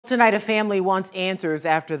Tonight, a family wants answers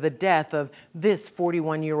after the death of this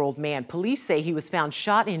 41-year-old man. Police say he was found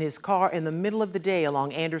shot in his car in the middle of the day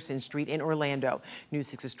along Anderson Street in Orlando.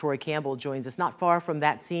 News 6's Troy Campbell joins us not far from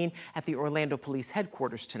that scene at the Orlando Police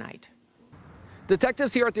headquarters tonight.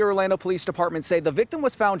 Detectives here at the Orlando Police Department say the victim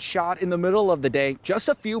was found shot in the middle of the day, just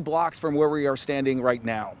a few blocks from where we are standing right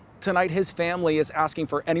now. Tonight, his family is asking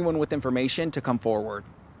for anyone with information to come forward.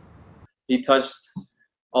 He touched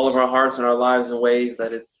all of our hearts and our lives in ways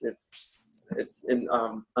that it's in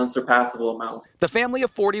unsurpassable amounts. The family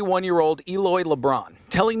of 41-year-old Eloy LeBron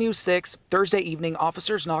telling News 6 Thursday evening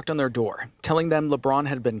officers knocked on their door, telling them LeBron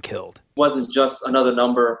had been killed. It wasn't just another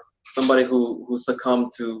number, somebody who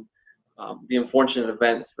succumbed to the unfortunate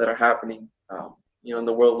events that are happening in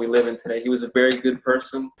the world we live in today. He was a very good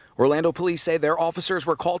person. Orlando police say their officers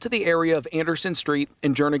were called to the area of Anderson Street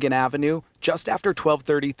and Jernigan Avenue just after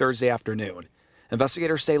 12:30 Thursday afternoon.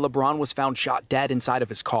 Investigators say LeBron was found shot dead inside of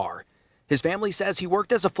his car. His family says he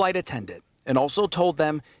worked as a flight attendant and also told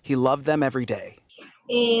them he loved them every day.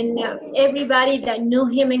 And everybody that knew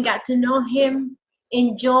him and got to know him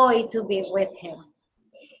enjoyed to be with him.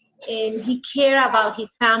 And he cared about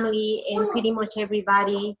his family and pretty much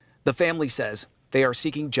everybody. The family says they are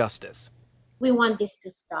seeking justice. We want this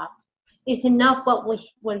to stop. It's enough what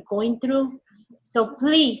we're going through. So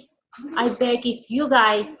please, I beg, if you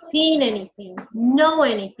guys seen anything, know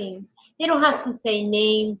anything, they don't have to say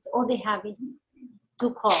names. All they have is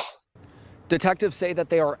to call. Detectives say that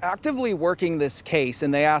they are actively working this case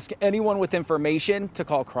and they ask anyone with information to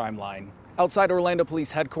call Crime Line. Outside Orlando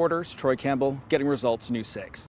Police Headquarters, Troy Campbell, Getting Results, News 6.